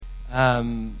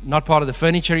Not part of the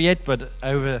furniture yet, but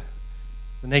over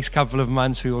the next couple of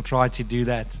months we will try to do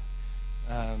that.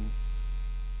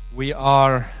 We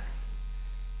are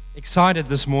excited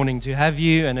this morning to have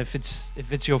you, and if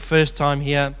it's your first time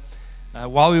here,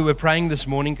 while we were praying this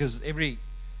morning, because every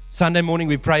Sunday morning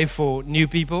we pray for new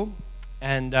people,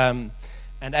 and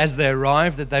as they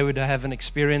arrive, that they would have an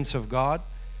experience of God,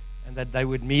 and that they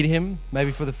would meet Him,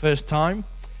 maybe for the first time.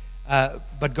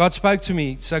 But God spoke to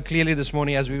me so clearly this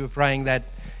morning as we were praying that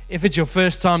if it's your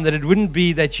first time, that it wouldn't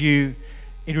be that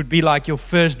it would be like your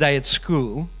first day at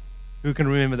school. Who can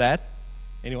remember that?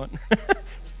 Anyone?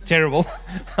 It's terrible.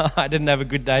 I didn't have a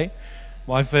good day,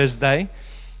 my first day.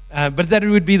 But that it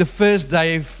would be the first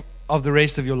day of the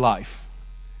rest of your life.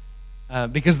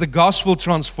 Because the gospel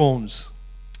transforms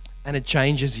and it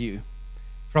changes you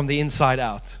from the inside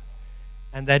out.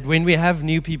 And that when we have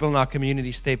new people in our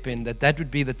community step in, that would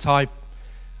be the type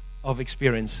of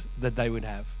experience that they would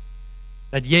have.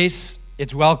 That yes,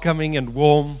 it's welcoming and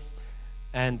warm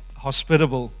and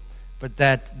hospitable, but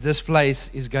that this place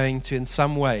is going to in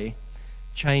some way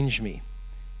change me.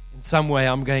 In some way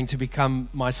I'm going to become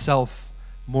myself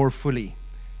more fully,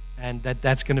 and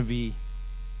that's going to be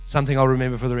something I'll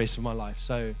remember for the rest of my life.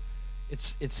 So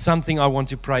it's something I want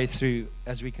to pray through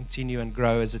as we continue and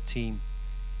grow as a team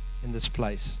in this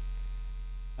place.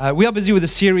 We are busy with a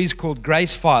series called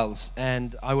Grace Files,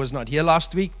 and I was not here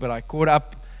last week, but I caught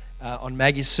up on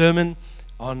Maggie's sermon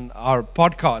on our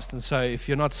podcast. And so if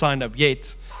you're not signed up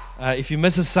yet, if you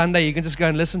miss a Sunday, you can just go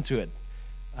and listen to it,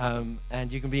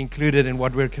 and you can be included in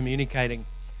what we're communicating.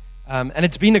 And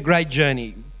it's been a great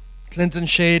journey. Clinton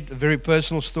shared a very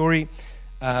personal story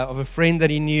of a friend that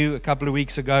he knew a couple of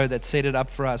weeks ago that set it up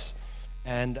for us,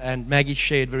 and Maggie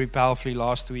shared very powerfully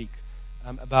last week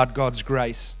about God's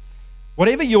grace.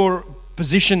 Whatever your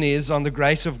position is on the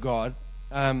grace of God,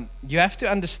 you have to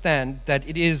understand that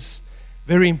it is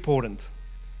very important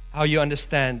how you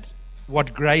understand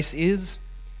what grace is,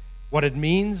 what it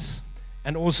means,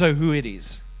 and also who it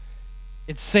is.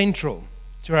 It's central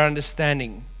to our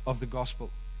understanding of the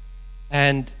gospel.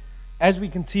 And as we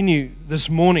continue this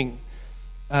morning,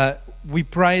 we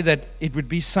pray that it would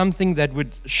be something that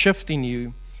would shift in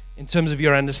you in terms of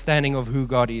your understanding of who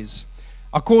God is.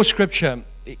 Our core scripture,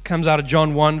 it comes out of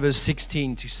John 1, verse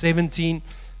 16 to 17.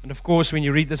 And of course, when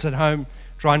you read this at home,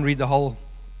 try and read the whole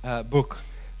book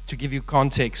to give you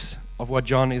context of what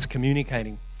John is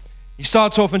communicating. He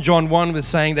starts off in John 1 with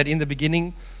saying that in the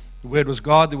beginning, the Word was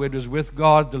God, the Word was with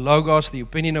God, the Logos, the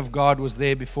opinion of God was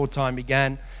there before time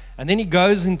began. And then he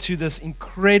goes into this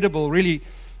incredible, really,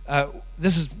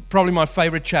 this is probably my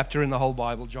favorite chapter in the whole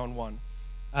Bible, John 1.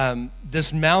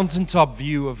 This mountaintop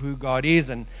view of who God is,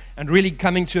 and really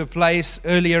coming to a place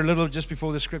earlier, a little just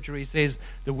before the scripture, he says,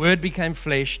 the Word became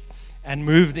flesh and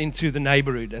moved into the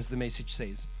neighborhood, as the message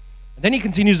says. And then he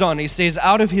continues on, he says,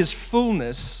 out of His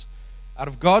fullness, out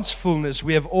of God's fullness,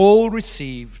 we have all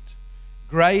received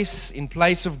grace in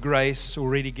place of grace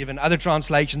already given. Other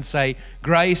translations say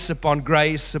grace upon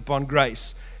grace upon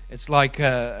grace. It's like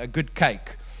a good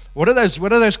cake. What are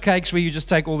those cakes where you just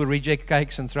take all the reject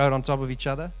cakes and throw it on top of each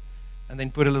other and then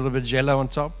put a little bit of Jell-O on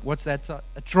top? What's that?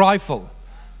 A trifle.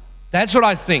 That's what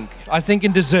I think. I think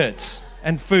in desserts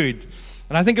and food.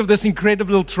 And I think of this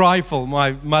incredible little trifle.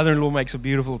 My mother-in-law makes a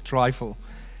beautiful trifle.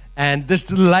 And this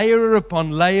layer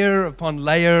upon layer upon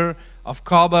layer of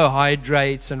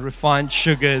carbohydrates and refined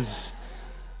sugars.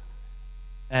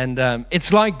 And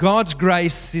it's like God's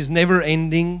grace is never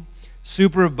ending,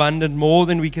 super abundant, more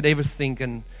than we could ever think.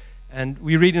 And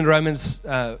we read in Romans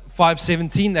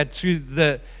 5:17 that through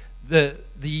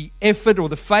the effort or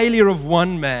the failure of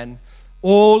one man,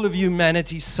 all of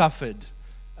humanity suffered,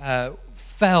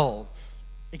 fell,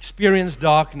 experienced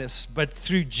darkness. But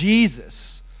through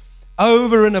Jesus,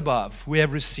 over and above, we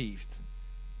have received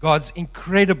God's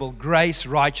incredible grace,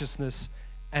 righteousness,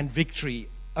 and victory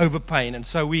over pain. And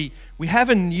so we have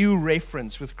a new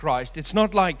reference with Christ. It's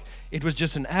not like it was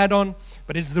just an add-on,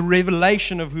 but it's the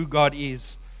revelation of who God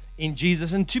is in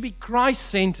Jesus. And to be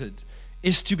Christ-centered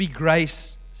is to be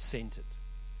grace-centered.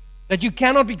 That you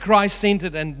cannot be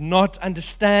Christ-centered and not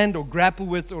understand or grapple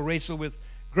with or wrestle with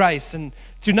grace. And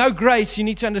to know grace, you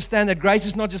need to understand that grace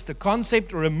is not just a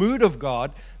concept or a mood of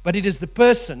God, but it is the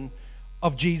person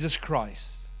of Jesus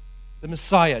Christ. The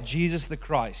Messiah, Jesus the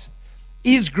Christ,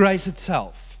 is grace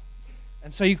itself.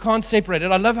 And so you can't separate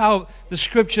it. I love how the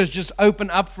scriptures just open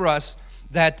up for us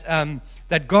that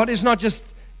God is not just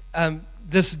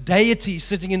this deity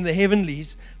sitting in the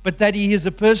heavenlies, but that He is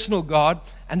a personal God,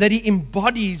 and that He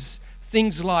embodies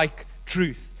things like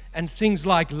truth and things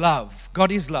like love.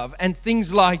 God is love. And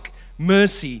things like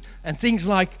mercy and things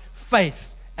like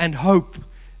faith and hope.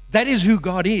 That is who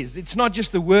God is. It's not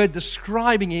just a word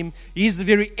describing Him. He is the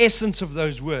very essence of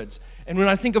those words. And when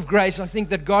I think of grace, I think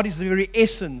that God is the very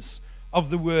essence of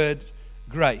the word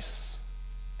grace.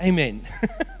 Amen.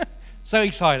 So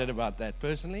excited about that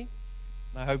personally.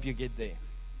 I hope you get there.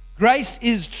 Grace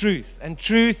is truth, and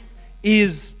truth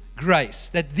is grace.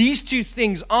 That these two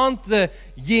things aren't the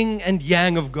yin and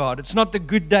yang of God. It's not the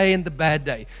good day and the bad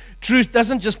day. Truth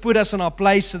doesn't just put us in our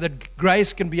place so that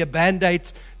grace can be a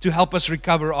band-aid to help us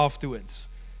recover afterwards.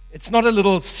 It's not a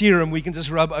little serum we can just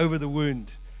rub over the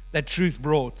wound that truth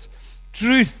brought.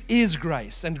 Truth is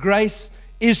grace, and grace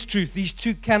is truth. These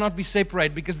two cannot be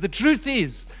separated, because the truth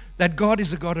is that God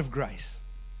is a God of grace.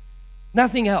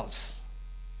 Nothing else.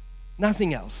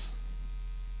 Nothing else.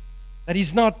 That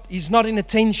He's not in a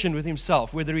tension with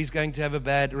Himself, whether He's going to have a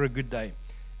bad or a good day.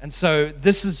 And so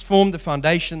this has formed the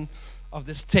foundation of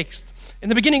this text. In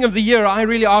the beginning of the year, I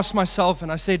really asked myself,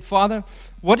 and I said, Father,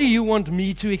 what do you want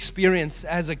me to experience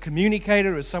as a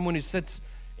communicator, as someone who sits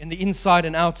in the inside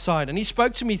and outside? And He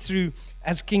spoke to me through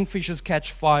As Kingfishers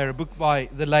Catch Fire, a book by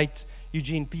the late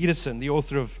Eugene Peterson, the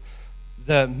author of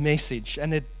The Message.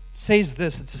 And it says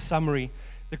this, it's a summary: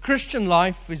 the Christian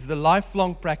life is the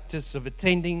lifelong practice of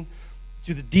attending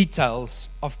to the details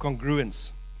of congruence.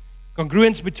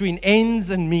 Congruence between ends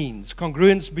and means.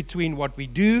 Congruence between what we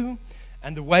do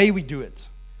and the way we do it.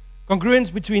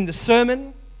 Congruence between the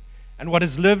sermon and what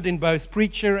is lived in both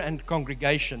preacher and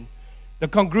congregation. The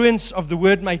congruence of the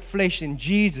Word made flesh in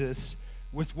Jesus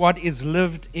with what is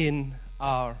lived in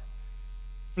our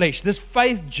flesh. This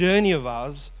faith journey of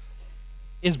ours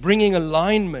is bringing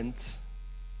alignment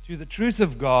to the truth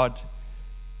of God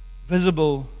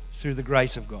visible through the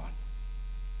grace of God.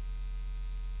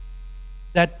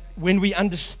 That when we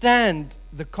understand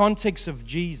the context of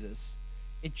Jesus,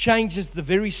 it changes the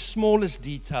very smallest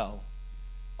detail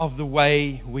of the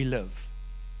way we live.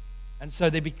 And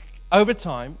so over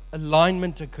time,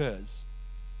 alignment occurs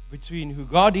between who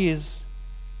God is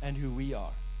and who we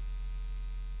are.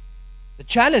 The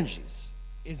challenge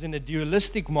is in a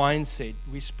dualistic mindset,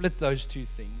 we split those two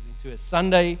things into a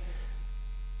Sunday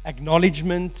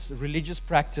acknowledgement, religious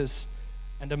practice,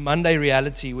 and a Monday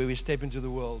reality where we step into the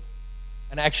world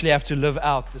and actually have to live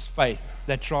out this faith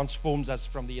that transforms us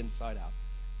from the inside out.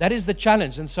 That is the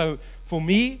challenge. And so for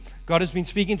me, God has been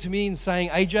speaking to me and saying,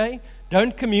 AJ,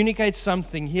 don't communicate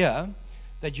something here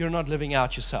that you're not living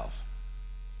out yourself.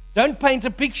 Don't paint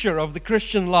a picture of the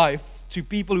Christian life to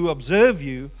people who observe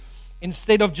you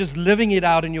instead of just living it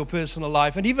out in your personal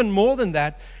life. And even more than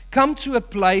that, come to a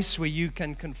place where you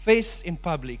can confess in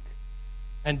public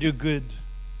and do good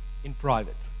in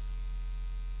private,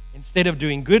 instead of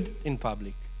doing good in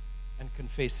public and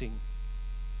confessing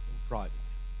in private.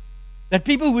 That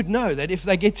people would know that if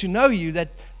they get to know you, that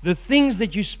the things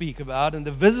that you speak about and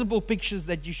the visible pictures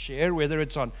that you share, whether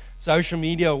it's on social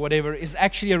media or whatever, is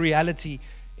actually a reality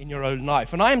in your own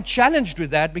life. And I am challenged with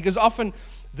that, because often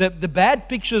the bad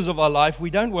pictures of our life we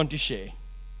don't want to share.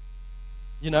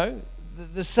 You know,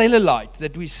 the cellulite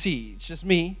that we see, it's just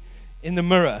me in the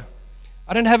mirror.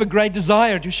 I don't have a great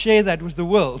desire to share that with the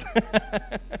world.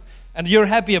 And you're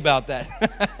happy about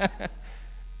that.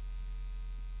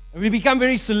 We become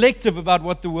very selective about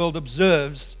what the world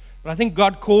observes, but I think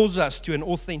God calls us to an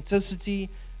authenticity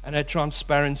and a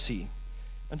transparency.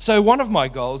 And so one of my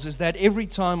goals is that every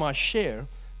time I share,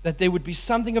 that there would be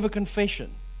something of a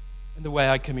confession in the way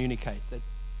I communicate. That,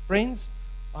 friends,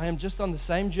 I am just on the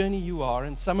same journey you are,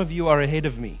 and some of you are ahead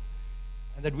of me.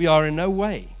 And that we are in no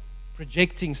way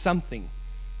projecting something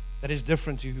that is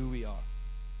different to who we are.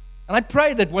 And I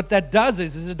pray that what that does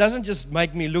is it doesn't just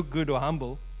make me look good or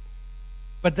humble,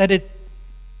 but that it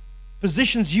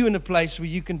positions you in a place where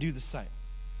you can do the same.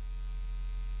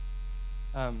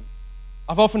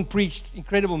 I've often preached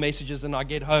incredible messages, and I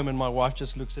get home and my wife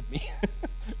just looks at me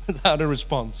without a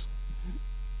response.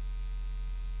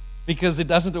 Because it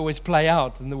doesn't always play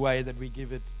out in the way that we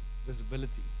give it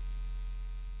visibility.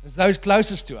 It's those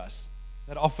closest to us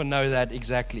that often know that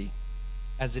exactly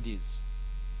as it is.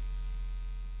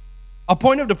 Our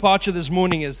point of departure this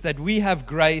morning is that we have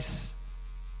grace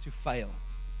to fail.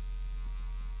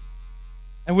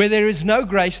 And where there is no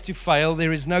grace to fail,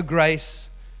 there is no grace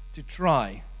to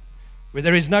try. Where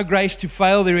there is no grace to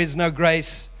fail, there is no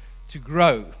grace to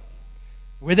grow.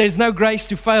 Where there is no grace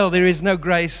to fail, there is no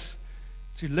grace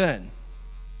to learn.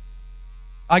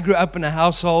 I grew up in a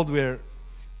household where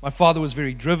my father was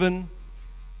very driven,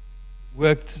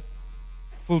 worked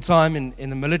full-time in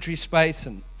the military space,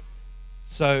 and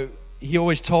so he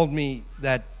always told me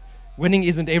that winning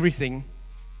isn't everything,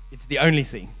 it's the only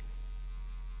thing.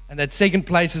 And that second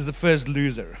place is the first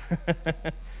loser.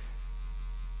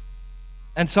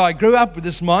 And so I grew up with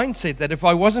this mindset that if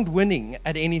I wasn't winning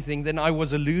at anything, then I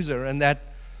was a loser, and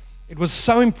that it was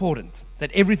so important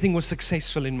that everything was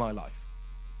successful in my life.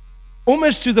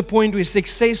 Almost to the point where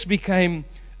success became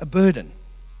a burden,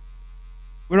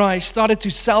 where I started to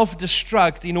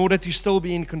self-destruct in order to still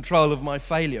be in control of my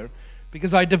failure,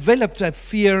 because I developed a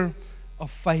fear of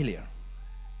failure.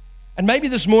 And maybe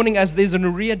this morning, as there's a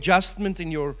readjustment in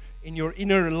your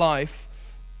inner life,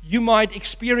 you might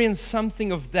experience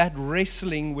something of that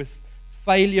wrestling with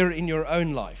failure in your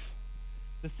own life.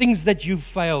 The things that you've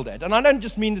failed at. And I don't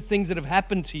just mean the things that have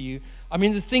happened to you. I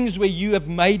mean the things where you have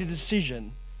made a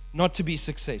decision not to be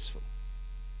successful.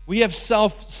 We have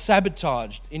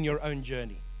self-sabotaged in your own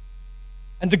journey.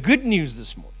 And the good news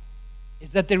this morning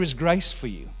is that there is grace for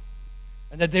you.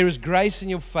 And that there is grace in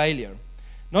your failure.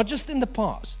 Not just in the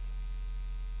past.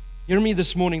 Hear me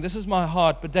this morning, this is my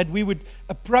heart, but that we would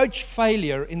approach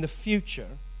failure in the future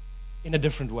in a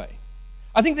different way.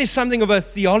 I think there's something of a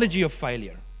theology of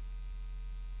failure,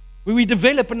 where we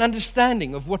develop an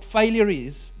understanding of what failure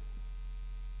is.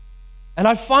 And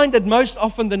I find that most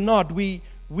often than not, we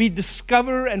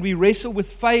discover and we wrestle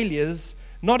with failures,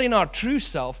 not in our true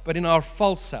self, but in our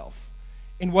false self,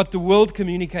 in what the world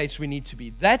communicates we need to be.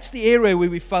 That's the area where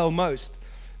we fail most.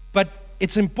 But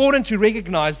it's important to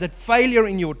recognize that failure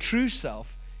in your true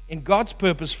self, in God's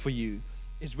purpose for you,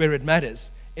 is where it matters.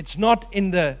 It's not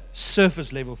in the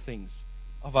surface level things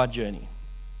of our journey.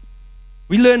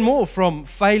 We learn more from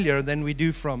failure than we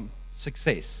do from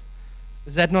success.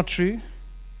 Is that not true?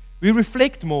 We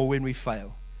reflect more when we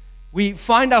fail. We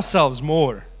find ourselves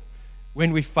more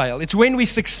when we fail. It's when we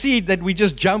succeed that we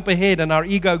just jump ahead and our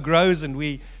ego grows and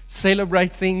we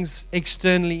celebrate things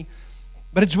externally.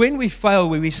 But it's when we fail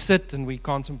where we sit and we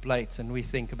contemplate and we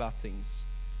think about things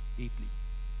deeply.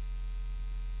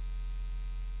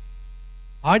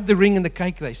 Hide the ring in the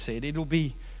cake, they said. It'll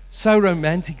be so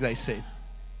romantic, they said.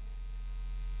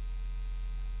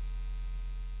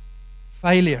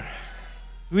 Failure.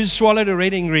 Who's swallowed a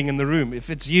wedding ring in the room? If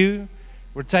it's you,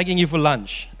 we're taking you for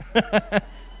lunch.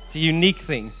 It's a unique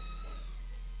thing.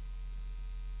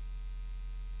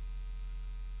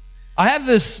 I have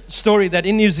this story that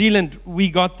in New Zealand, we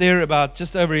got there about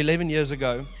just over 11 years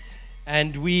ago,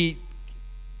 and you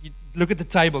look at the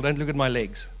table, don't look at my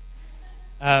legs.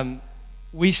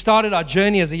 We started our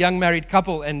journey as a young married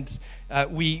couple, and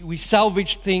we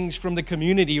salvaged things from the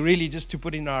community, really just to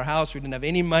put in our house. We didn't have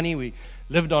any money. We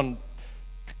lived on,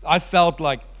 I felt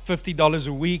like $50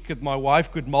 a week that my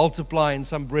wife could multiply in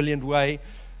some brilliant way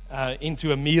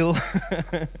into a meal,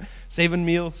 7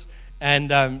 meals.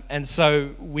 And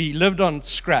so we lived on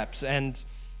scraps, and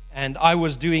I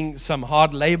was doing some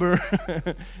hard labor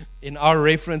in our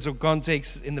reference or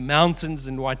context in the mountains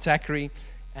in Waitakere,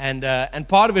 and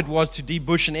part of it was to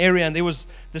debush an area, and there was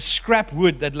the scrap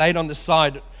wood that laid on the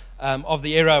side of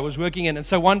the area I was working in. And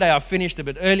so one day I finished a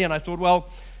bit early, and I thought, well,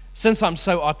 since I'm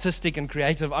so artistic and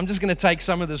creative, I'm just going to take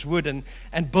some of this wood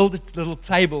and build a little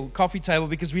table, coffee table,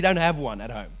 because we don't have one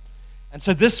at home. And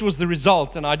so this was the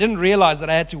result, and I didn't realize that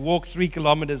I had to walk 3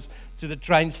 kilometers to the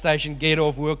train station, get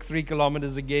off, work 3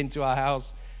 kilometers again to our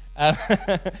house,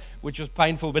 which was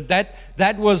painful. But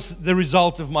that was the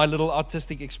result of my little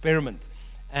artistic experiment.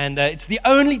 And it's the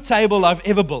only table I've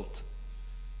ever built,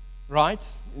 right?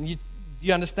 And do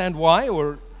you understand why?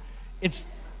 Or it's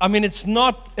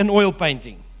not an oil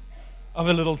painting of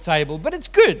a little table, but it's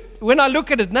good. When I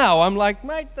look at it now, I'm like,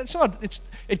 mate, that's not.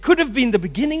 It could have been the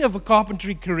beginning of a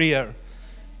carpentry career.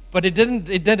 But it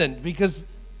didn't, because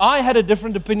I had a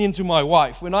different opinion to my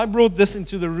wife. When I brought this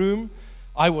into the room,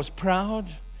 I was proud,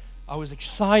 I was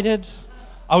excited,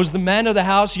 I was the man of the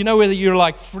house. You know, whether you're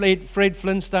like Fred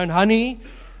Flintstone, honey,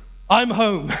 I'm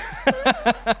home.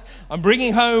 I'm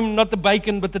bringing home not the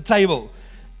bacon, but the table.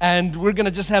 And we're going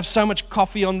to just have so much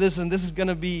coffee on this, and this is going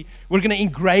to be, we're going to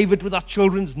engrave it with our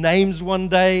children's names one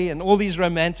day, and all these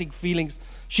romantic feelings.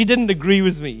 She didn't agree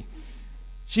with me.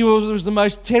 She was the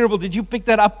most terrible. Did you pick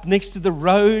that up next to the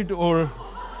road, or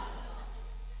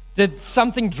did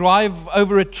something drive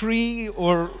over a tree,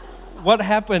 or what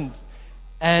happened?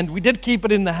 And we did keep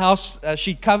it in the house.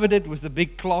 She covered it with a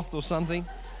big cloth or something.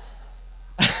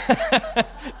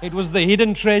 It was the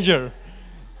hidden treasure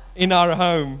in our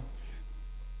home.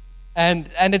 And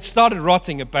it started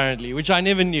rotting, apparently, which I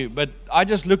never knew. But I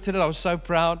just looked at it. I was so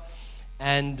proud.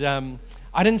 And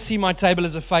I didn't see my table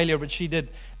as a failure, but she did.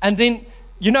 And then,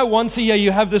 you know, once a year you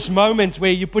have this moment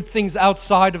where you put things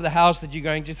outside of the house that you're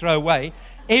going to throw away.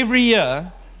 Every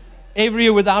year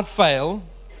without fail,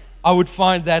 I would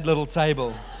find that little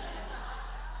table.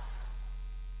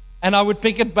 And I would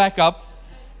pick it back up,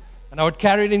 and I would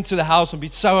carry it into the house and be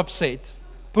so upset.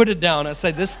 Put it down. I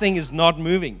say, this thing is not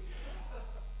moving.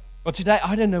 Well, today,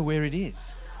 I don't know where it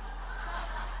is.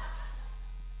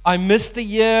 I missed a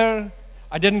year.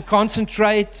 I didn't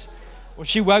concentrate. Or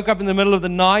she woke up in the middle of the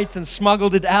night and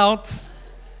smuggled it out.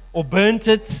 Or burnt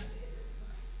it.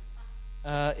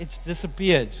 It's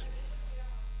disappeared.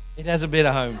 It has a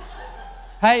better home.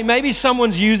 Hey, maybe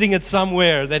someone's using it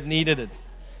somewhere that needed it.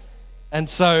 And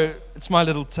so, it's my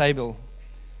little table.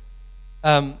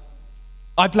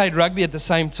 I played rugby at the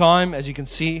same time, as you can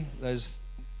see, those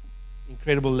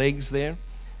incredible legs there.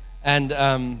 And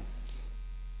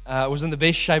I was in the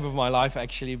best shape of my life,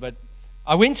 actually. But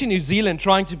I went to New Zealand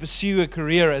trying to pursue a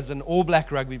career as an All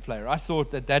Black rugby player. I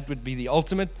thought that would be the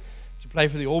ultimate, to play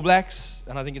for the All Blacks,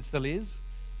 and I think it still is.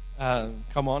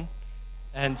 Come on.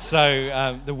 And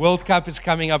so the World Cup is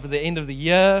coming up at the end of the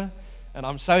year, and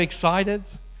I'm so excited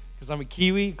because I'm a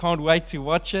Kiwi. Can't wait to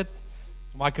watch it.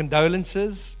 My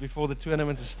condolences before the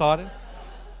tournament has started.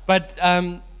 But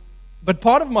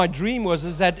part of my dream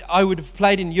was that I would have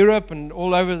played in Europe and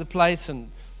all over the place,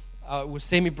 and was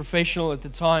semi-professional at the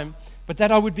time, but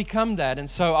that I would become that. And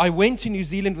so I went to New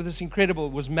Zealand with this incredible,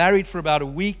 was married for about a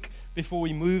week before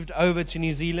we moved over to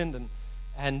New Zealand,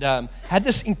 and had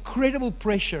this incredible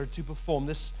pressure to perform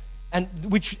this, and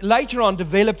which later on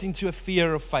developed into a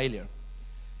fear of failure.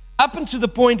 Up until the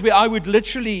point where I would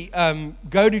literally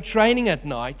go to training at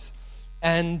night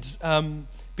and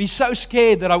be so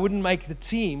scared that I wouldn't make the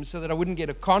team, so that I wouldn't get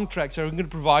a contract, so I wouldn't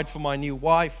provide for my new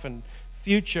wife and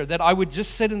future, that I would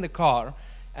just sit in the car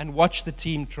and watch the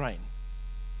team train.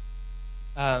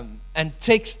 And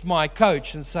text my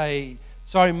coach and say,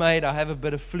 "Sorry, mate, I have a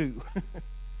bit of flu."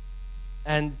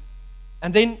 and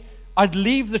then I'd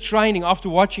leave the training after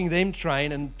watching them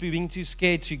train and being too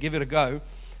scared to give it a go.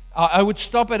 I would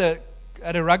stop at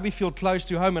a rugby field close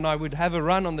to home, and I would have a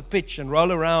run on the pitch and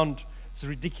roll around. It's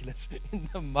ridiculous, in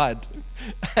the mud.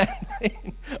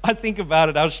 And I think about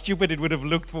it, how stupid it would have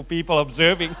looked for people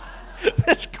observing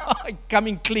this guy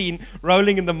coming clean,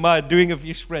 rolling in the mud, doing a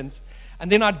few sprints.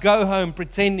 And then I'd go home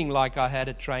pretending like I had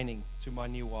a training to my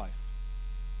new wife.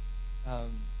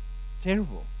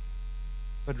 Terrible,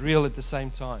 but real at the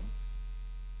same time.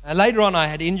 And later on, I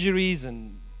had injuries,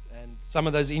 and some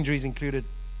of those injuries included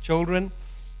children.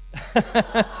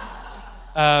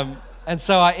 And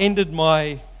so I ended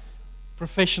my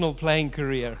professional playing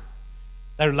career.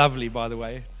 They're lovely, by the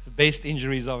way. It's the best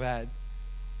injuries I've had.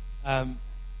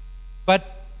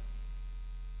 But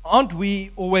aren't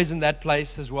we always in that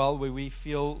place as well, where we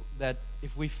feel that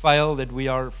if we fail, that we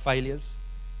are failures,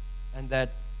 and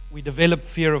that we develop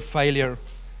fear of failure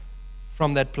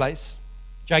from that place?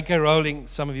 J.K. Rowling,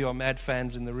 some of you are mad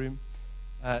fans in the room,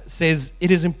 says,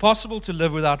 "It is impossible to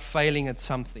live without failing at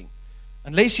something,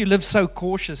 unless you live so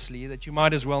cautiously that you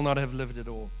might as well not have lived at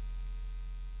all,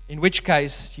 in which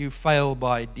case you fail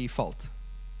by default."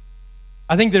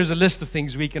 I think there's a list of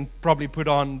things we can probably put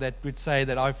on that would say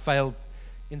that I failed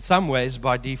in some ways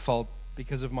by default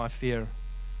because of my fear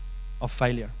of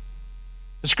failure.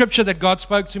 The scripture that God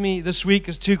spoke to me this week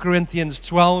is 2 Corinthians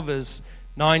 12, verse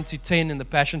 9 to 10 in the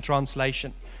Passion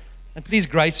Translation. And please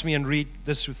grace me and read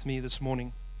this with me this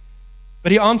morning.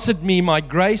 "But he answered me, 'My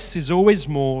grace is always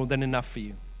more than enough for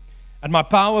you, and my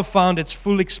power found its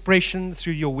full expression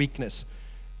through your weakness.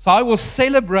 So I will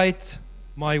celebrate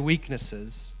my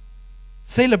weaknesses.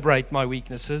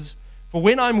 For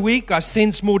when I'm weak, I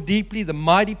sense more deeply the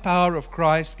mighty power of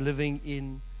Christ living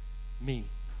in me.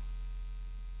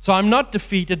 So I'm not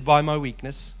defeated by my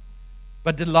weakness,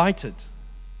 but delighted."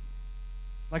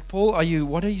 Like, Paul,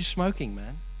 what are you smoking,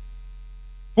 man?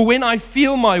 "For when I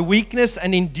feel my weakness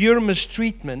and endure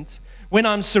mistreatment, when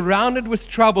I'm surrounded with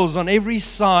troubles on every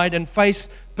side and face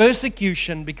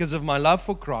persecution because of my love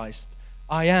for Christ,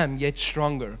 I am yet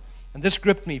stronger." And this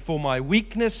gripped me, "For my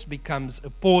weakness becomes a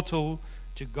portal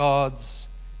to God's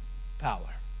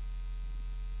power."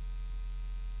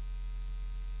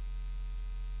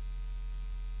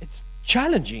 It's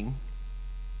challenging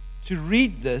to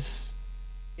read this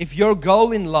if your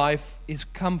goal in life is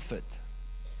comfort,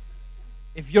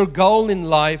 if your goal in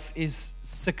life is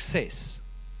success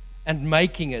and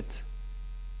making it.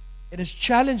 It is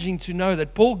challenging to know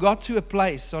that Paul got to a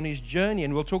place on his journey,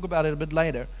 and we'll talk about it a bit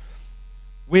later,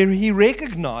 where he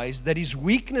recognized that his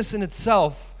weakness in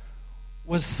itself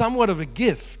was somewhat of a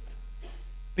gift,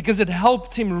 because it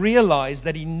helped him realize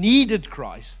that he needed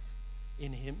Christ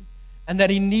in him, and that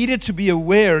he needed to be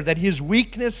aware that his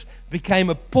weakness became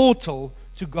a portal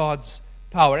to God's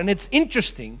power. And it's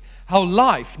interesting how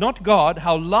life, not God,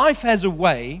 how life has a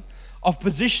way of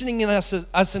positioning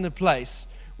us in a place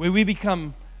where we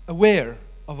become aware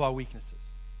of our weaknesses.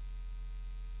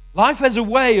 Life has a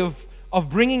way of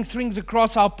bringing things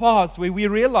across our path where we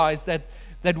realize that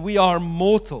we are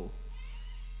mortal.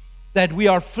 that we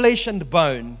are flesh and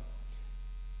bone.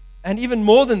 And even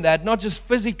more than that, not just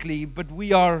physically, but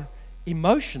we are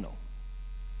emotional.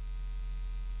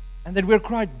 And that we're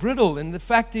quite brittle. And the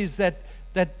fact is that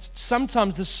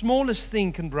sometimes the smallest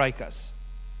thing can break us.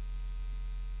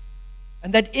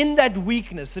 And that in that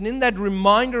weakness and in that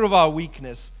reminder of our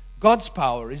weakness, God's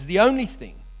power is the only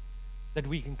thing that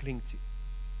we can cling to.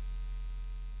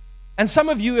 And some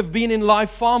of you have been in life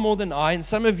far more than I, and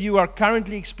some of you are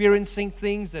currently experiencing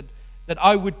things that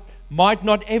I might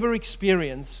not ever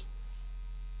experience.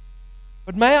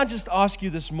 But may I just ask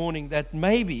you this morning that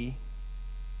maybe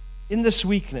in this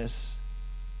weakness,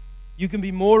 you can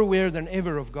be more aware than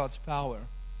ever of God's power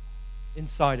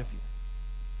inside of you,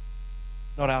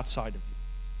 not outside of you.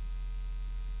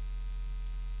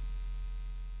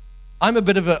 I'm a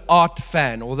bit of an art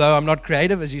fan, although I'm not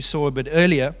creative, as you saw a bit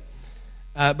earlier.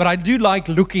 But I do like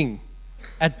looking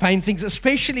at paintings,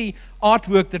 especially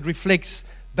artwork that reflects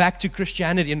back to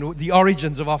Christianity and the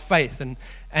origins of our faith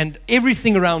and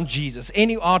everything around Jesus.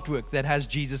 Any artwork that has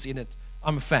Jesus in it,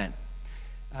 I'm a fan.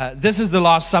 This is The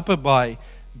Last Supper by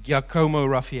Giacomo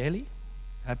Raffaelli.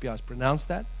 Happy I pronounced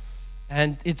that.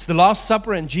 And it's the Last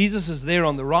Supper, and Jesus is there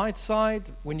on the right side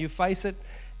when you face it.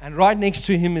 And right next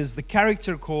to him is the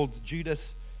character called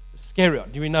Judas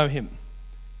Iscariot. Do we know him?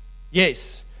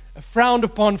 Yes, a frowned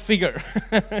upon figure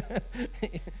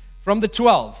from the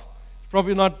 12.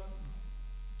 Probably not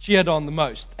cheered on the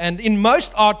most. And in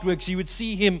most artworks, you would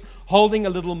see him holding a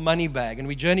little money bag. And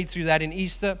we journeyed through that in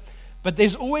Easter. But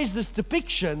there's always this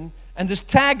depiction and this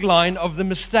tagline of the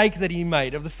mistake that he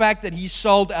made, of the fact that he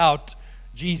sold out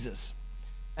Jesus.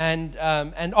 And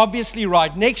obviously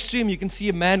right next to him, you can see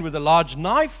a man with a large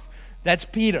knife. That's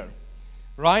Peter,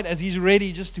 right? As he's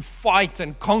ready just to fight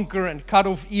and conquer and cut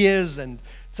off ears and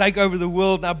take over the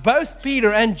world. Now, both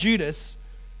Peter and Judas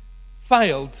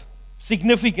failed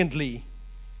significantly,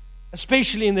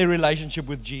 especially in their relationship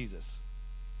with Jesus.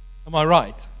 Am I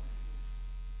right?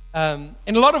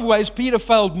 In a lot of ways, Peter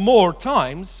failed more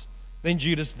times than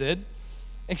Judas did,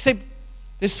 except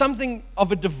there's something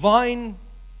of a divine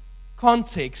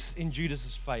context in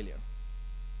Judas's failure.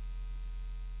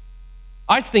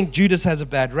 I think Judas has a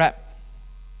bad rap.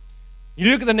 You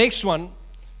look at the next one,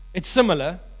 it's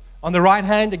similar. On the right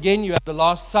hand, again, you have the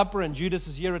Last Supper, and Judas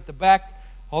is here at the back,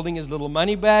 holding his little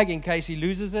money bag in case he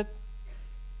loses it.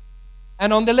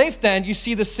 And on the left hand, you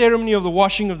see the ceremony of the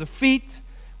washing of the feet,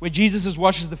 where Jesus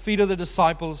washes the feet of the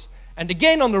disciples. And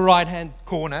again, on the right hand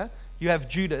corner, you have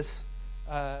Judas,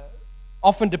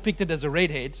 often depicted as a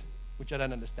redhead, which I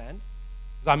don't understand,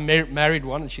 because I married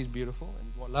one and she's beautiful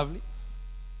and lovely.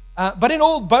 But in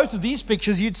both of these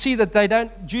pictures, you'd see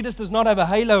that Judas does not have a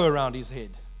halo around his head.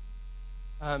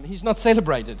 He's not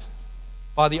celebrated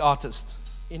by the artist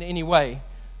in any way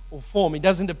or form. He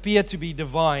doesn't appear to be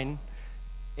divine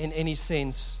in any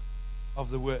sense of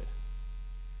the word.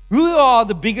 Who are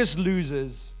the biggest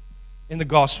losers in the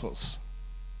Gospels?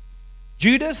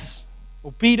 Judas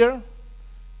or Peter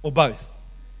or both?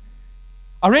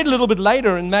 I read a little bit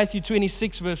later in Matthew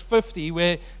 26, verse 50,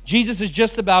 where Jesus is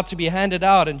just about to be handed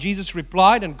out, and Jesus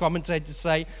replied, and commentators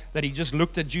say that he just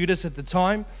looked at Judas at the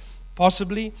time,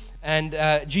 possibly, and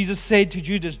Jesus said to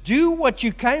Judas, "Do what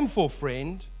you came for,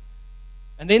 friend."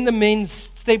 And then the men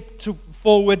stepped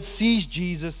forward, seized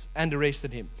Jesus, and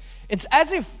arrested him. It's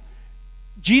as if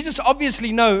Jesus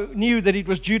obviously knew that it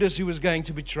was Judas who was going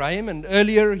to betray him, and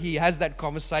earlier he has that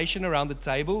conversation around the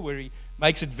table where he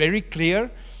makes it very clear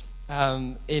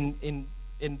in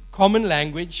common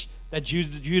language that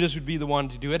Judas would be the one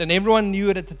to do it, and everyone knew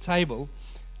it at the table.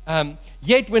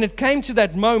 Yet when it came to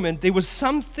that moment, there was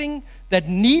something that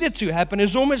needed to happen. It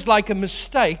was almost like a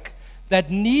mistake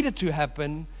that needed to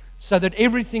happen so that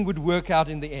everything would work out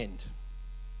in the end.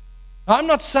 Now, I'm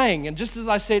not saying, and just as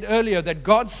I said earlier, that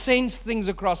God sends things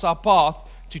across our path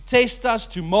to test us,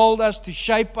 to mold us, to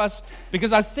shape us,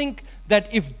 because I think that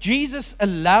if Jesus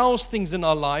allows things in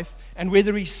our life, and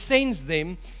whether he sends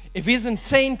them, if his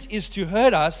intent is to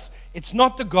hurt us, it's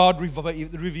not the God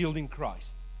revealed in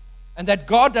Christ. And that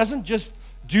God doesn't just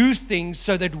do things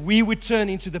so that we would turn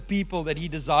into the people that he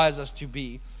desires us to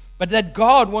be, but that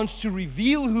God wants to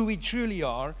reveal who we truly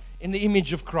are in the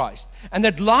image of Christ. And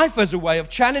that life has a way of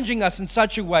challenging us in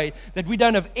such a way that we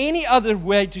don't have any other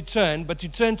way to turn but to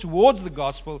turn towards the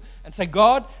gospel and say,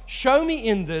 God, show me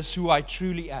in this who I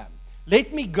truly am.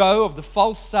 Let me go of the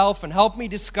false self and help me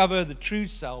discover the true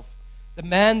self, the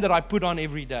man that I put on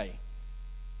every day.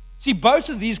 See, both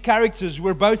of these characters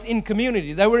were both in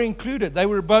community. They were included. They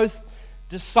were both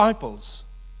disciples.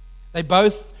 Their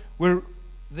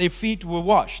feet were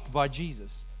washed by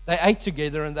Jesus. They ate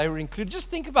together and they were included. Just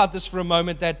think about this for a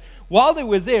moment, that while they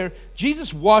were there,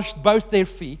 Jesus washed both their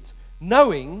feet.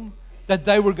 knowing that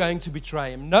they were going to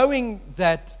betray him, knowing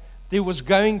that there was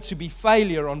going to be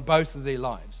failure on both of their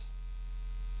lives.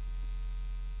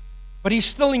 But he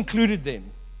still included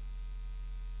them.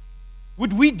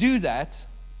 Would we do that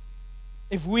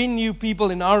if we knew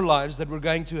people in our lives that were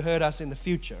going to hurt us in the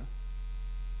future?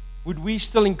 Would we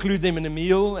still include them in a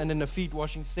meal and in a feet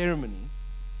washing ceremony?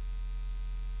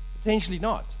 Potentially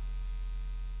not.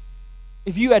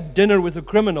 If you had dinner with a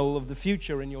criminal of the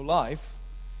future in your life,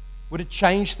 would it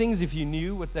change things if you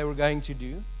knew what they were going to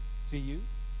do to you?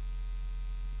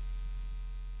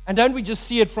 And don't we just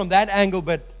see it from that angle,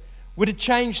 but would it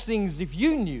change things if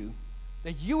you knew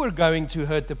that you were going to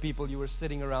hurt the people you were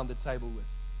sitting around the table with?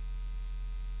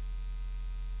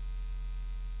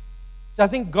 So I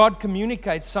think God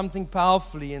communicates something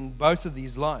powerfully in both of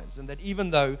these lives, and that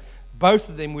even though both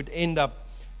of them would end up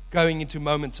going into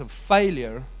moments of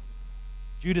failure,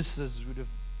 Judas's would have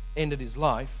ended his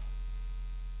life,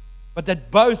 but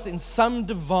that both in some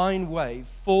divine way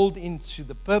fold into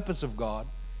the purpose of God,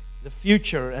 the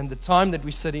future, and the time that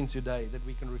we sit in today that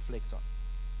we can reflect on.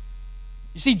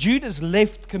 You see, Judas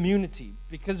left community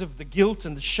because of the guilt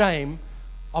and the shame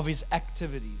of his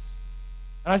activities.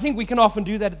 And I think we can often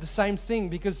do that at the same thing,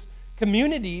 because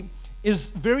community is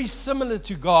very similar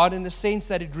to God in the sense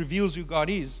that it reveals who God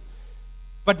is.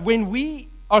 But when we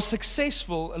are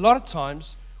successful, a lot of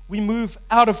times we move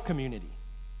out of community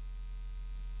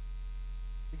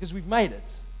because we've made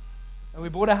it. And we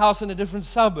bought a house in a different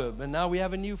suburb, and now we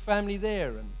have a new family there.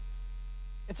 And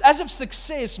it's as if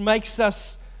success makes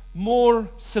us more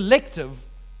selective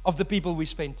of the people we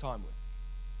spend time with.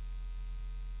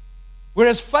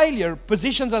 Whereas failure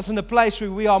positions us in a place where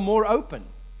we are more open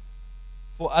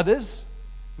for others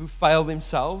who fail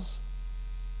themselves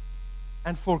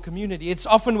and for community. It's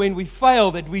often when we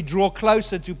fail that we draw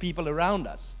closer to people around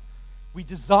us. We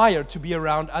desire to be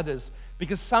around others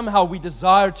because somehow we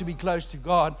desire to be close to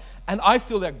God. And I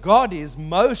feel that God is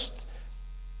most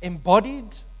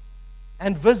embodied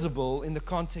and visible in the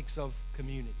context of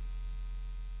community.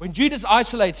 When Judas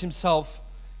isolates himself,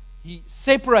 he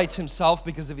separates himself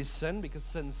because of his sin, because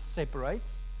sin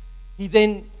separates. He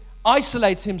then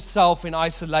isolates himself in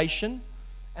isolation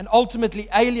and ultimately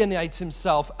alienates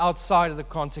himself outside of the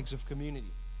context of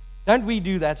community. Don't we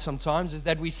do that sometimes? Is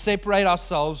that we separate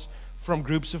ourselves from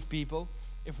groups of people.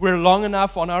 If we're long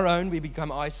enough on our own, we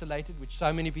become isolated, which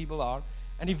so many people are.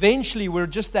 And eventually we're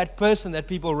just that person that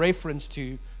people reference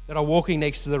to that are walking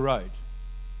next to the road.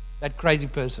 That crazy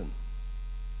person.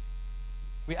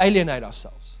 We alienate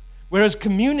ourselves. Whereas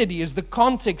community is the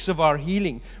context of our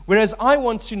healing. Whereas I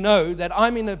want to know that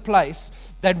I'm in a place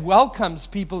that welcomes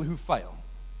people who fail.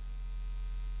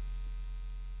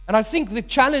 And I think the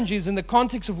challenge is in the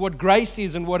context of what grace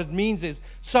is and what it means is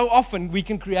so often we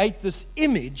can create this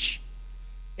image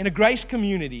in a grace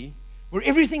community where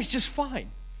everything's just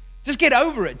fine. Just get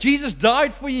over it. Jesus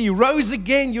died for you. He rose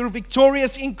again. You're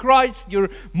victorious in Christ. You're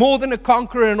more than a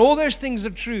conqueror, and all those things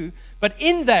are true. But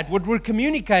in that, what we're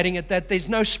communicating is that there's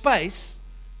no space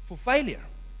for failure,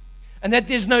 and that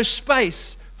there's no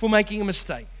space for making a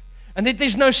mistake, and that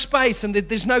there's no space and that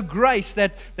there's no grace,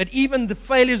 that even the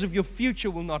failures of your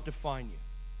future will not define you.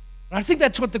 And I think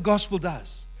that's what the gospel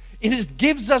does. It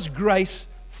gives us grace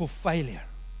for failure.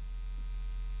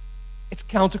 It's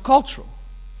countercultural.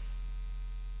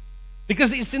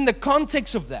 Because it's in the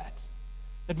context of that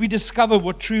we discover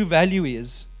what true value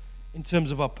is in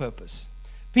terms of our purpose.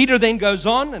 Peter then goes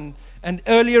on, and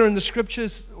earlier in the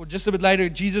scriptures, or just a bit later,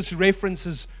 Jesus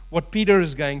references what Peter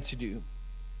is going to do.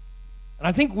 And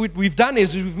I think what we've done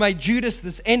is we've made Judas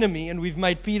this enemy, and we've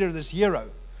made Peter this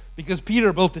hero, because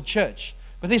Peter built the church.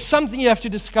 But there's something you have to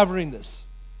discover in this.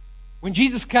 When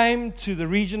Jesus came to the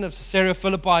region of Caesarea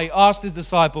Philippi, he asked his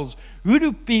disciples, "Who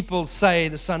do people say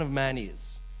the Son of Man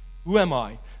is? Who am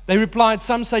I?" They replied,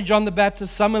 "Some say John the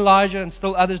Baptist, some Elijah, and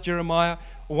still others Jeremiah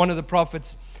or one of the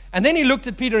prophets." And then he looked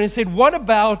at Peter and said, "What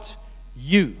about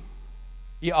you?"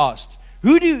 He asked,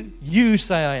 "Who do you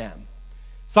say I am?"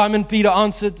 Simon Peter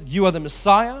answered, "You are the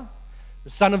Messiah,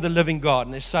 the Son of the living God."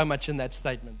 And there's so much in that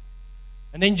statement.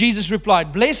 And then Jesus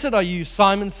replied, "Blessed are you,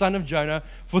 Simon, son of Jonah,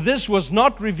 for this was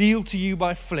not revealed to you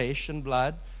by flesh and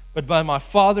blood, but by my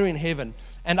Father in heaven.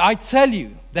 And I tell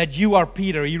you that you are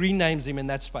Peter." He renames him in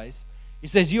that space. He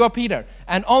says, "You are Peter,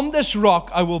 and on this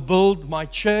rock I will build my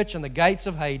church, and the gates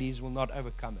of Hades will not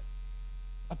overcome it."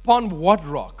 Upon what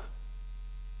rock?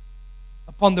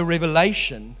 Upon the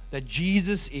revelation that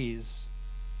Jesus is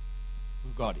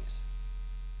who God is.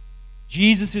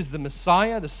 Jesus is the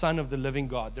Messiah, the Son of the living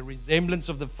God, the resemblance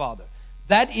of the Father.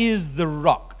 That is the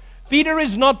rock. Peter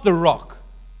is not the rock.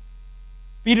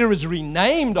 Peter is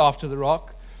renamed after the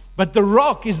rock, but the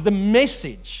rock is the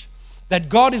message that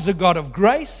God is a God of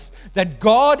grace, that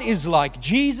God is like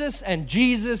Jesus and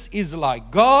Jesus is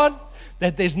like God,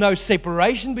 that there's no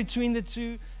separation between the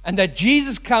two, and that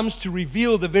Jesus comes to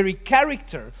reveal the very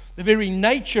character, the very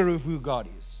nature of who God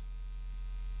is.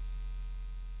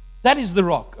 That is the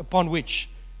rock upon which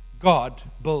God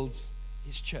builds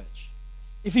His church.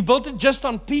 If He built it just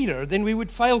on Peter, then we would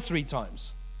fail 3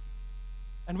 times.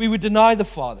 And we would deny the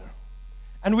Father.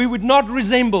 And we would not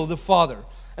resemble the Father.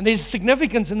 And there's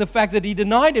significance in the fact that He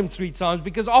denied Him 3 times,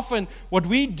 because often what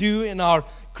we do in our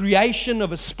creation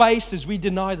of a space is we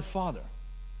deny the Father.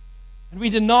 And we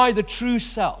deny the true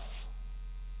self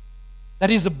that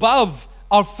is above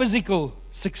our physical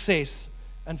success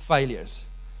and failures.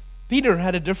 Peter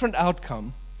had a different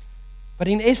outcome, but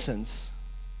in essence,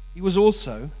 he was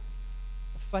also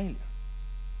a failure.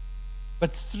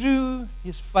 But through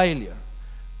his failure,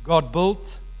 God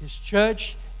built His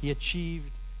church. He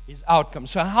achieved His outcome.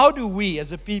 So how do we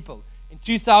as a people in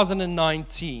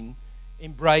 2019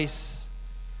 embrace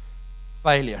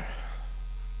failure?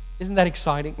 Isn't that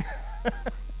exciting?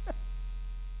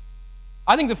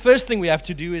 I think the first thing we have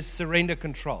to do is surrender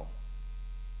control.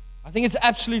 I think it's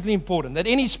absolutely important that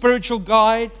any spiritual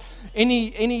guide,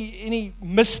 any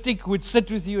mystic would sit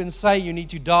with you and say you need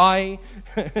to die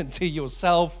to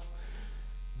yourself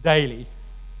daily.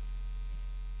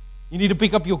 You need to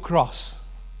pick up your cross.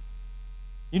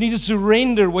 You need to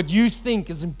surrender what you think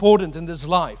is important in this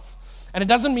life. And it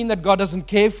doesn't mean that God doesn't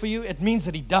care for you. It means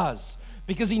that He does.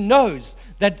 Because He knows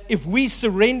that if we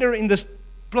surrender in this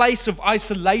place of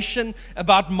isolation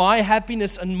about my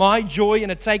happiness and my joy,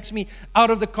 and it takes me out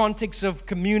of the context of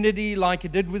community like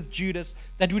it did with Judas,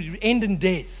 that would end in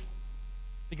death.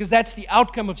 Because that's the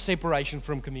outcome of separation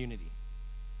from community.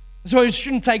 So you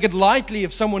shouldn't take it lightly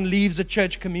if someone leaves a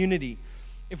church community,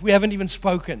 if we haven't even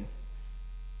spoken.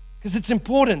 Because it's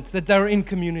important that they're in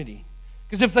community.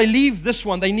 Because if they leave this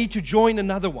one, they need to join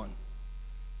another one.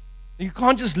 You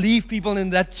can't just leave people in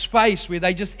that space where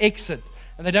they just exit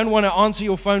and they don't want to answer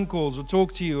your phone calls or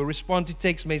talk to you or respond to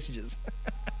text messages.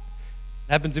 It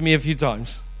happened to me a few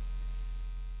times.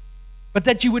 But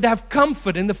that you would have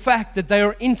comfort in the fact that they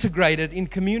are integrated in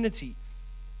community.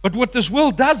 But what this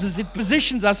world does is it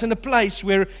positions us in a place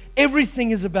where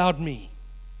everything is about me.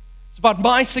 It's about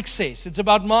my success. It's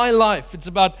about my life. It's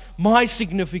about my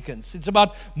significance. It's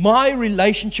about my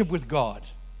relationship with God.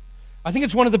 I think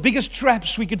it's one of the biggest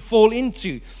traps we could fall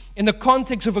into. In the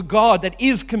context of a God that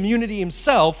is community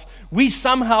Himself, we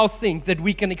somehow think that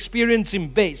we can experience Him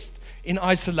best in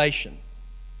isolation.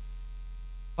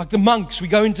 Like the monks, we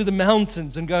go into the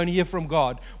mountains and go and hear from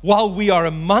God. While we are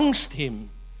amongst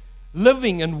Him,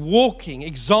 living and walking,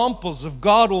 examples of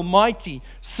God Almighty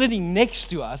sitting next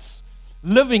to us,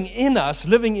 living in us,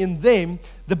 living in them,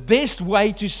 the best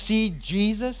way to see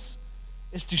Jesus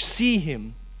is to see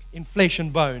Him in flesh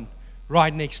and bone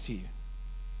right next to you.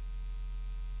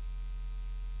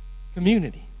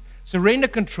 Community. Surrender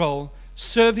control,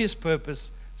 serve His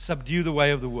purpose, subdue the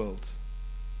way of the world.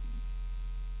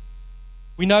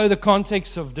 We know the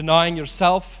context of denying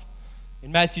yourself.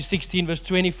 In Matthew 16 verse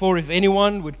 24, if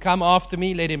anyone would come after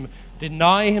me, let him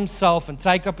deny himself and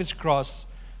take up his cross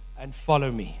and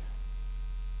follow me.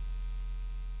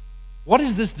 What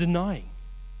is this denying?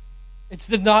 It's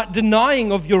the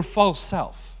denying of your false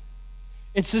self.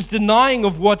 It's this denying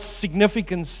of what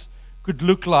significance could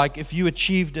look like if you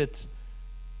achieved it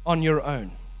on your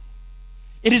own.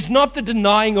 It is not the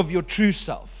denying of your true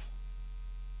self.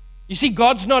 You see,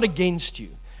 God's not against you,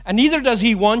 and neither does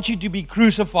He want you to be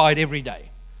crucified every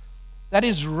day. That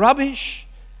is rubbish,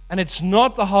 and it's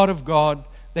not the heart of God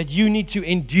that you need to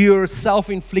endure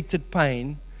self-inflicted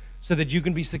pain so that you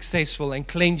can be successful and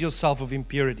cleanse yourself of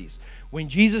impurities. When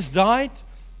Jesus died,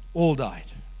 all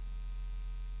died.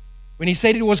 When He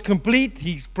said it was complete,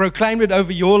 He proclaimed it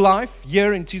over your life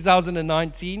here in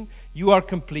 2019. You are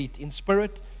complete in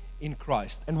spirit, in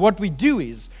Christ. And what we do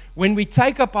is, when we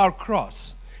take up our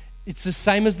cross, it's the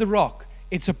same as the rock.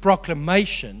 It's a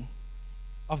proclamation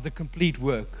of the complete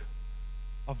work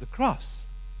of the cross.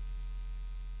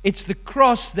 It's the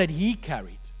cross that He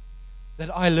carried that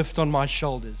I lift on my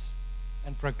shoulders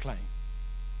and proclaim.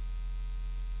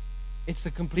 It's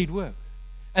the complete work.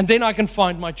 And then I can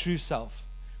find my true self.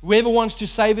 Whoever wants to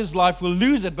save his life will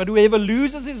lose it, but whoever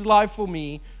loses his life for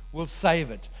me will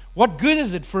save it. What good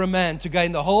is it for a man to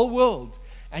gain the whole world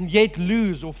and yet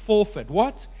lose or forfeit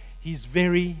what? His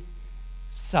very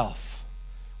self.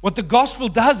 What the gospel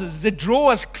does is it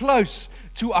draws us close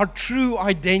to our true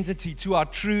identity, to our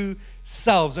true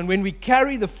selves. And when we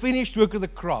carry the finished work of the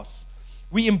cross,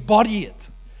 we embody it.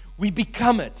 We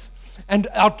become it. And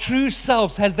our true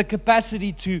selves has the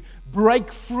capacity to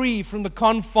break free from the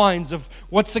confines of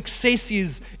what success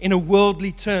is in a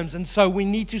worldly terms. And so we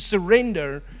need to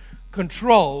surrender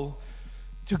control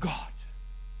to God.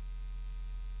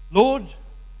 Lord,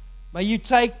 may you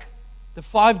take the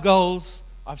 5 goals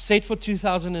I've set for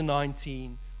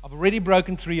 2019. I've already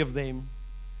broken 3 of them.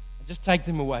 And just take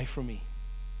them away from me.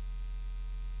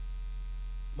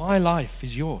 My life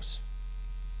is yours.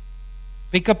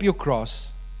 Pick up your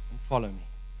cross and follow me.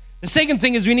 The second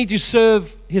thing is we need to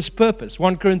serve His purpose.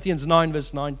 1 Corinthians 9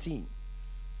 verse 19.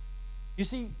 You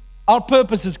see, our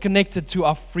purpose is connected to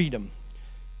our freedom.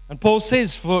 And Paul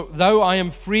says, for though I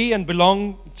am free and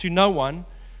belong to no one,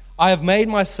 I have made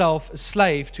myself a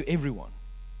slave to everyone.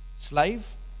 Slave?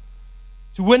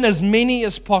 To win as many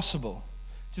as possible.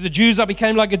 To the Jews I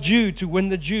became like a Jew to win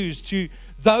the Jews. To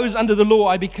those under the law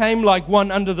I became like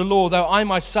one under the law, though I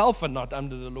myself am not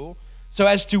under the law, so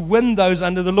as to win those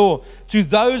under the law. To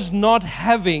those not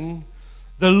having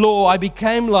the law I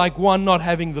became like one not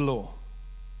having the law.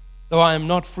 Though I am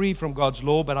not free from God's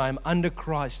law, but I am under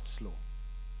Christ's law.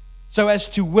 So as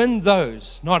to win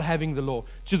those not having the law.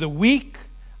 To the weak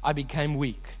I became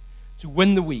weak, to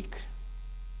win the weak.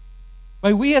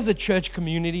 May we as a church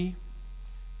community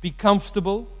be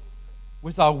comfortable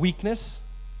with our weakness,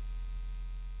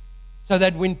 so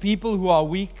that when people who are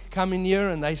weak come in here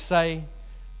and they say,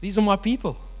 these are my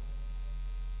people.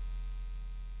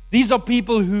 These are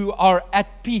people who are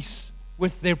at peace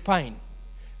with their pain.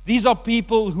 These are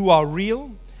people who are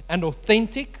real and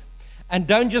authentic and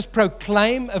don't just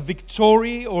proclaim a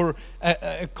victory or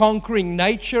a conquering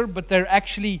nature, but they're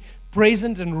actually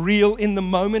present and real in the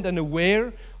moment and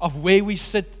aware of where we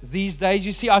sit these days.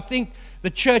 You see, I think the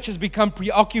church has become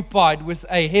preoccupied with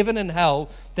a heaven and hell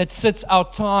that sits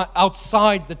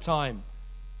outside the time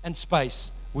and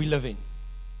space we live in.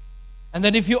 And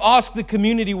that if you ask the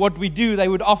community what we do, they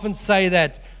would often say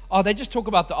that, oh, they just talk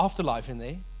about the afterlife in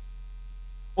there.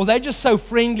 Or they're just so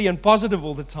friendly and positive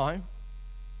all the time.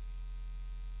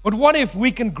 But what if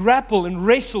we can grapple and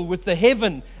wrestle with the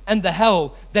heaven and the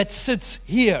hell that sits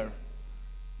here,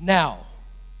 now,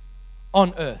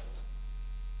 on earth?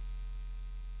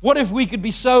 What if we could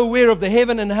be so aware of the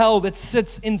heaven and hell that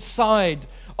sits inside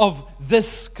of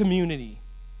this community,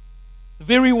 the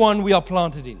very one we are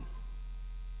planted in?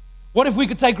 What if we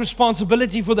could take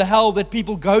responsibility for the hell that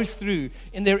people go through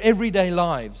in their everyday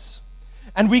lives,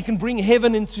 and we can bring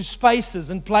heaven into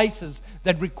spaces and places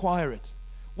that require it?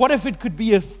 What if it could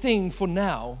be a thing for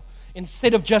now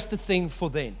instead of just a thing for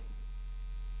then?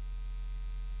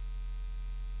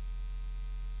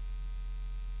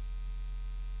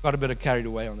 Got a bit carried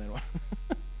away on that one.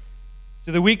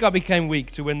 To the weak I became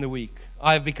weak to win the weak.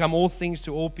 I have become all things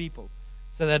to all people,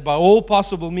 so that by all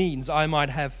possible means I might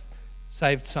have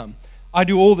saved some. I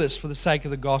do all this for the sake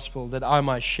of the gospel, that I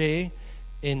might share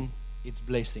in its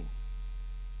blessing.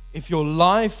 If your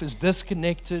life is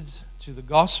disconnected to the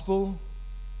gospel,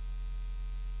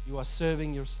 you are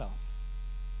serving yourself.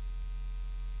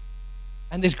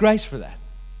 And there's grace for that.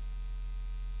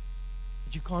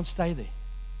 But you can't stay there.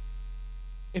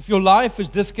 If your life is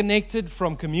disconnected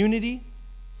from community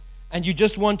and you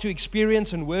just want to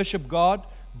experience and worship God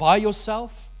by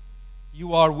yourself,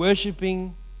 you are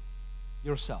worshiping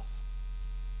yourself.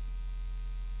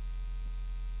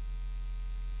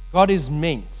 God is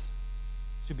meant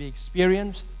to be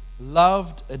experienced,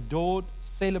 loved, adored,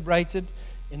 celebrated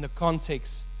in the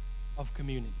context of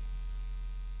community.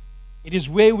 It is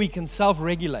where we can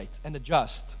self-regulate and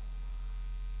adjust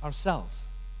ourselves.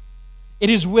 It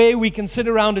is where we can sit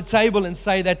around a table and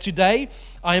say that today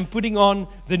I am putting on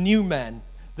the new man,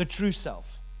 the true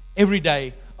self, every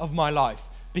day of my life,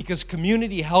 because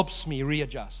community helps me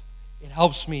readjust. It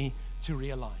helps me to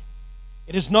realign.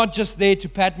 It is not just there to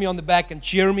pat me on the back and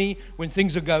cheer me when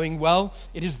things are going well.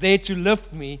 It is there to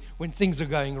lift me when things are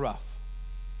going rough.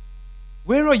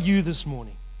 Where are you this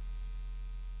morning?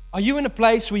 Are you in a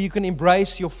place where you can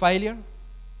embrace your failure?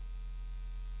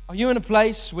 Are you in a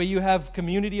place where you have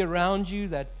community around you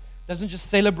that doesn't just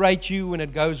celebrate you when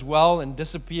it goes well and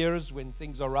disappears when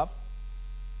things are rough?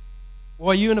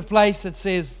 Or are you in a place that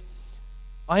says,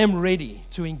 I am ready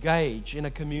to engage in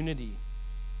a community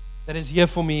that is here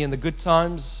for me in the good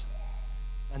times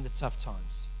and the tough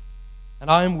times? And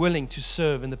I am willing to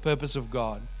serve in the purpose of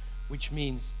God, which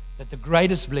means that the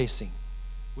greatest blessing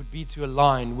would be to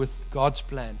align with God's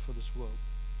plan for this world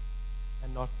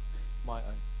and not my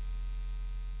own.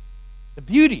 The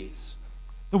beauty is,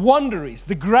 the wonder is,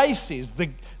 the grace is,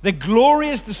 the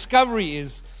glorious discovery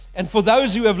is, and for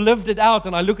those who have lived it out,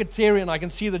 and I look at Terry and I can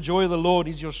see the joy of the Lord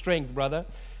is your strength, brother,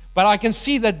 but I can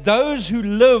see that those who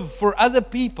live for other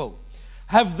people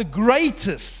have the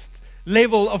greatest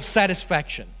level of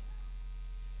satisfaction.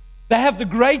 They have the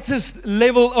greatest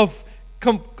level of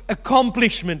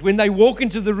accomplishment when they walk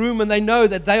into the room and they know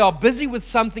that they are busy with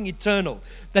something eternal,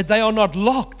 that they are not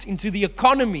locked into the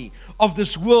economy of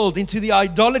this world, into the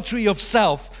idolatry of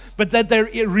self, but that they're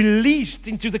released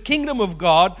into the kingdom of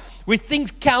God, where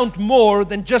things count more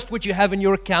than just what you have in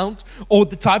your account, or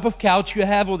the type of couch you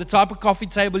have, or the type of coffee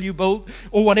table you build,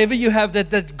 or whatever you have,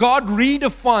 that God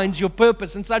redefines your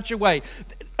purpose in such a way,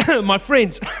 my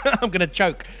friends, I'm going to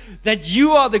choke, that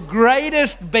you are the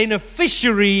greatest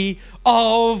beneficiary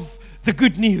of the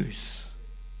good news.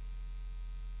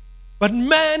 But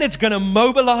man, it's going to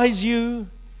mobilize you,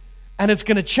 and it's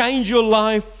going to change your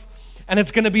life, and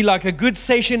it's going to be like a good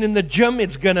session in the gym.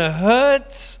 It's going to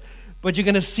hurt, but you're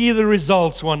going to see the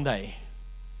results one day.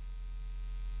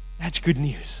 That's good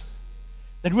news.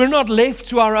 That we're not left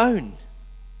to our own.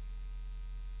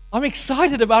 I'm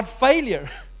excited about failure.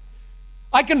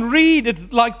 I can read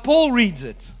it like Paul reads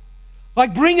it.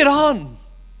 Like, bring it on.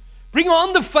 Bring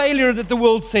on the failure that the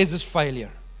world says is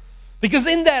failure. Because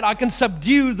in that, I can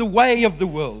subdue the way of the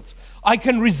world. I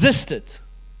can resist it.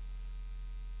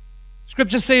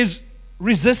 Scripture says,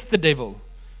 resist the devil.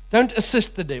 Don't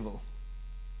assist the devil.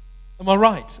 Am I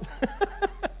right?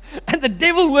 And the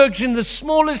devil works in the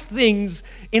smallest things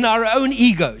in our own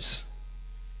egos.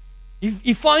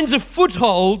 He finds a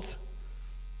foothold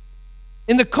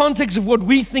in the context of what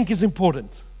we think is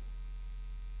important,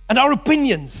 and our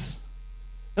opinions,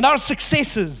 and our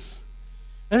successes,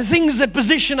 and the things that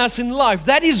position us in life.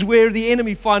 That is where the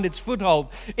enemy finds its foothold.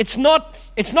 It's not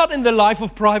in the life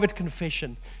of private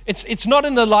confession. It's not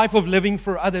in the life of living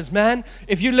for others. Man,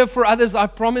 if you live for others, I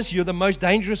promise you're the most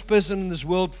dangerous person in this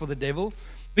world for the devil,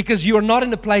 because you are not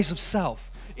in a place of self.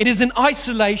 It is in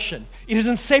isolation. It is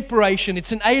in separation.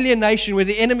 It's in alienation where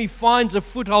the enemy finds a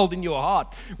foothold in your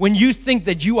heart. When you think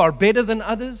that you are better than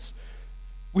others,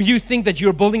 when you think that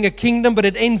you're building a kingdom, but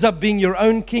it ends up being your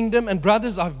own kingdom. And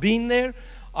brothers, I've been there.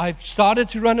 I've started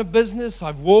to run a business.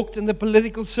 I've walked in the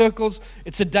political circles.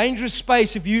 It's a dangerous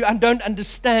space if you don't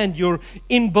understand your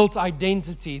inbuilt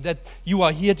identity, that you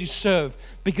are here to serve,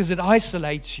 because it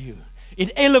isolates you.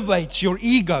 It elevates your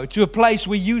ego to a place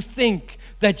where you think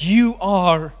that you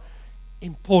are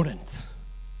important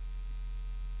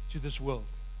to this world.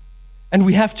 And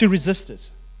we have to resist it.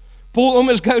 Paul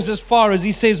almost goes as far as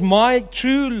he says, my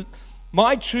true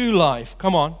life,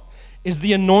 come on, is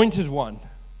the anointed one.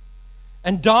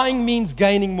 And dying means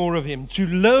gaining more of him. To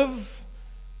live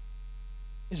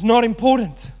is not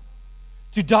important.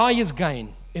 To die is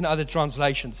gain, in other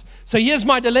translations. So here's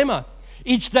my dilemma.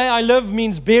 Each day I live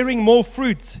means bearing more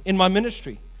fruit in my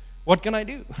ministry. What can I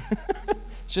do?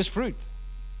 It's just fruit.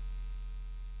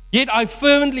 Yet I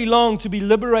fervently long to be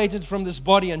liberated from this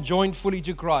body and joined fully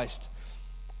to Christ.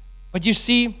 But you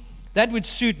see, that would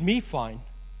suit me fine.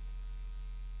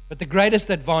 But the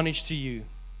greatest advantage to you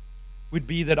would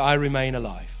be that I remain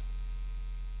alive.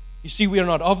 You see, we are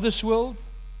not of this world,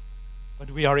 but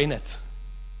we are in it.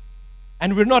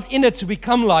 And we're not in it to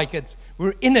become like it.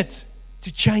 We're in it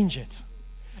to change it.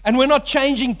 And we're not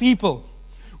changing people.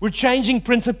 We're changing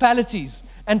principalities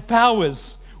and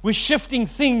powers. We're shifting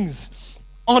things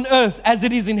on earth as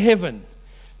it is in heaven.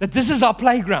 That this is our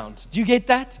playground. Do you get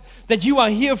that? That you are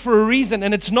here for a reason,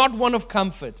 and it's not one of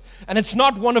comfort, and it's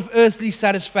not one of earthly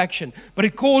satisfaction, but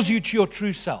it calls you to your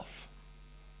true self.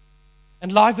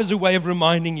 And life is a way of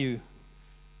reminding you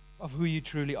of who you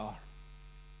truly are.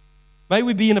 May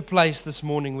we be in a place this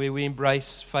morning where we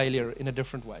embrace failure in a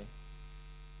different way.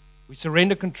 We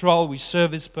surrender control, we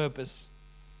serve His purpose,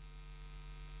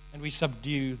 and we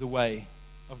subdue the way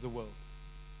of the world.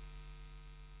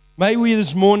 May we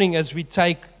this morning, as we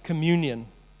take communion,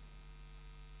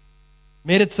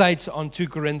 meditate on 2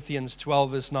 Corinthians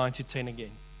 12, verse 9 to 10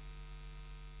 again.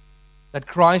 That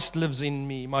Christ lives in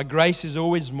me. My grace is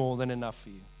always more than enough for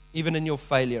you, even in your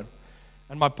failure.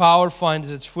 And my power finds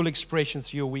its full expression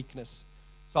through your weakness.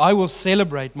 So I will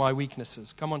celebrate my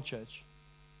weaknesses. Come on, church.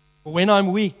 For when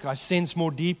I'm weak, I sense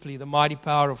more deeply the mighty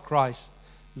power of Christ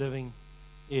living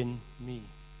in me.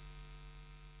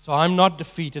 So I'm not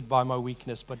defeated by my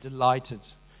weakness, but delighted.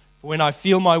 For when I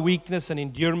feel my weakness and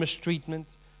endure mistreatment,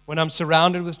 when I'm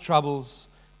surrounded with troubles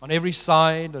on every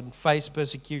side and face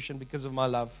persecution because of my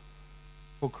love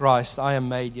for Christ, I am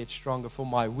made yet stronger. For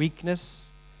my weakness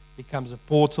becomes a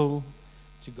portal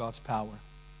to God's power.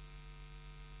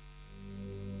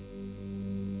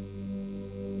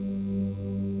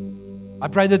 I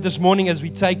pray that this morning as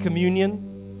we take communion,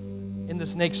 in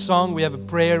this next song, we have a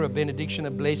prayer, a benediction,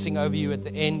 a blessing over you at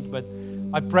the end. But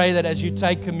I pray that as you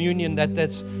take communion,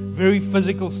 that's very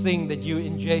physical thing that you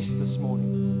ingest this morning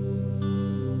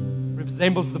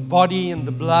resembles the body and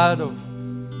the blood of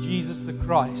Jesus the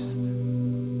Christ,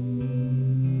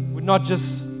 would not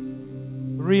just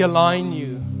realign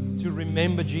you to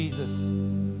remember Jesus,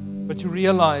 but to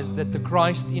realize that the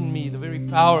Christ in me, the very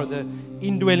power, the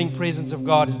indwelling presence of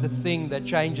God, is the thing that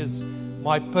changes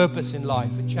my purpose in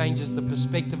life. It changes the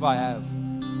perspective I have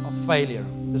of failure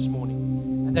this morning.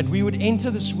 And that we would enter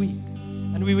this week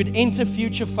and we would enter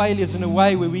future failures in a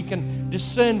way where we can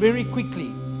discern very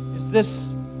quickly, is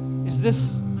this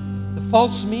the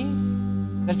false me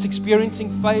that's experiencing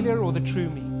failure, or the true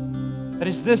me? That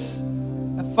is this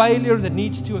a failure that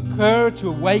needs to occur to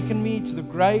awaken me to the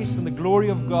grace and the glory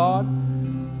of God?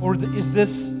 Or is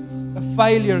this a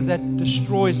failure that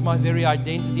destroys my very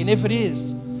identity? And if it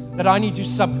is, that I need to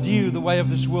subdue the way of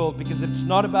this world, because it's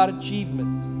not about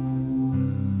achievement,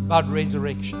 it's about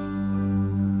resurrection.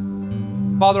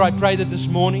 Father, I pray that this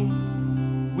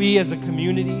morning we as a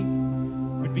community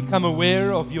would become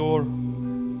aware of your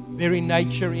very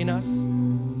nature in us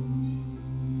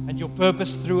and your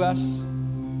purpose through us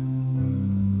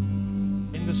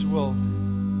in this world.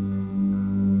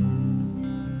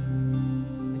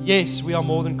 Yes, we are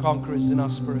more than conquerors in our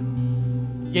spirit.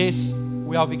 Yes,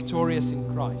 we are victorious in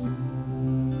Christ.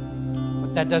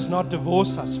 But that does not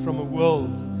divorce us from a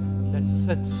world that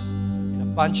sits in a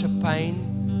bunch of pain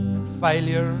and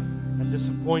failure and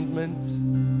disappointment.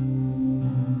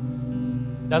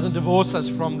 It doesn't divorce us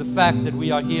from the fact that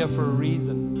we are here for a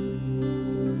reason.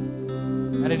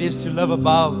 And it is to live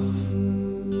above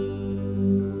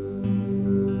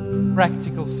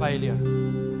practical failure.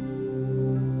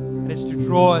 And it's to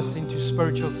draw us into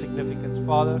spiritual significance.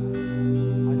 Father, I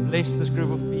bless this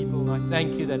group of people, and I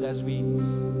thank you that as we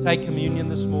take communion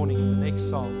this morning in the next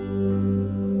song,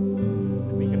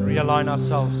 that we can realign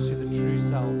ourselves to the true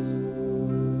selves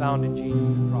found in Jesus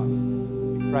the Christ.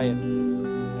 We pray it.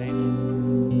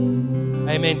 Amen.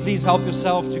 Amen. Please help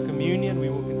yourself to communion. We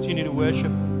will continue to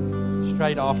worship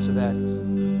straight after that.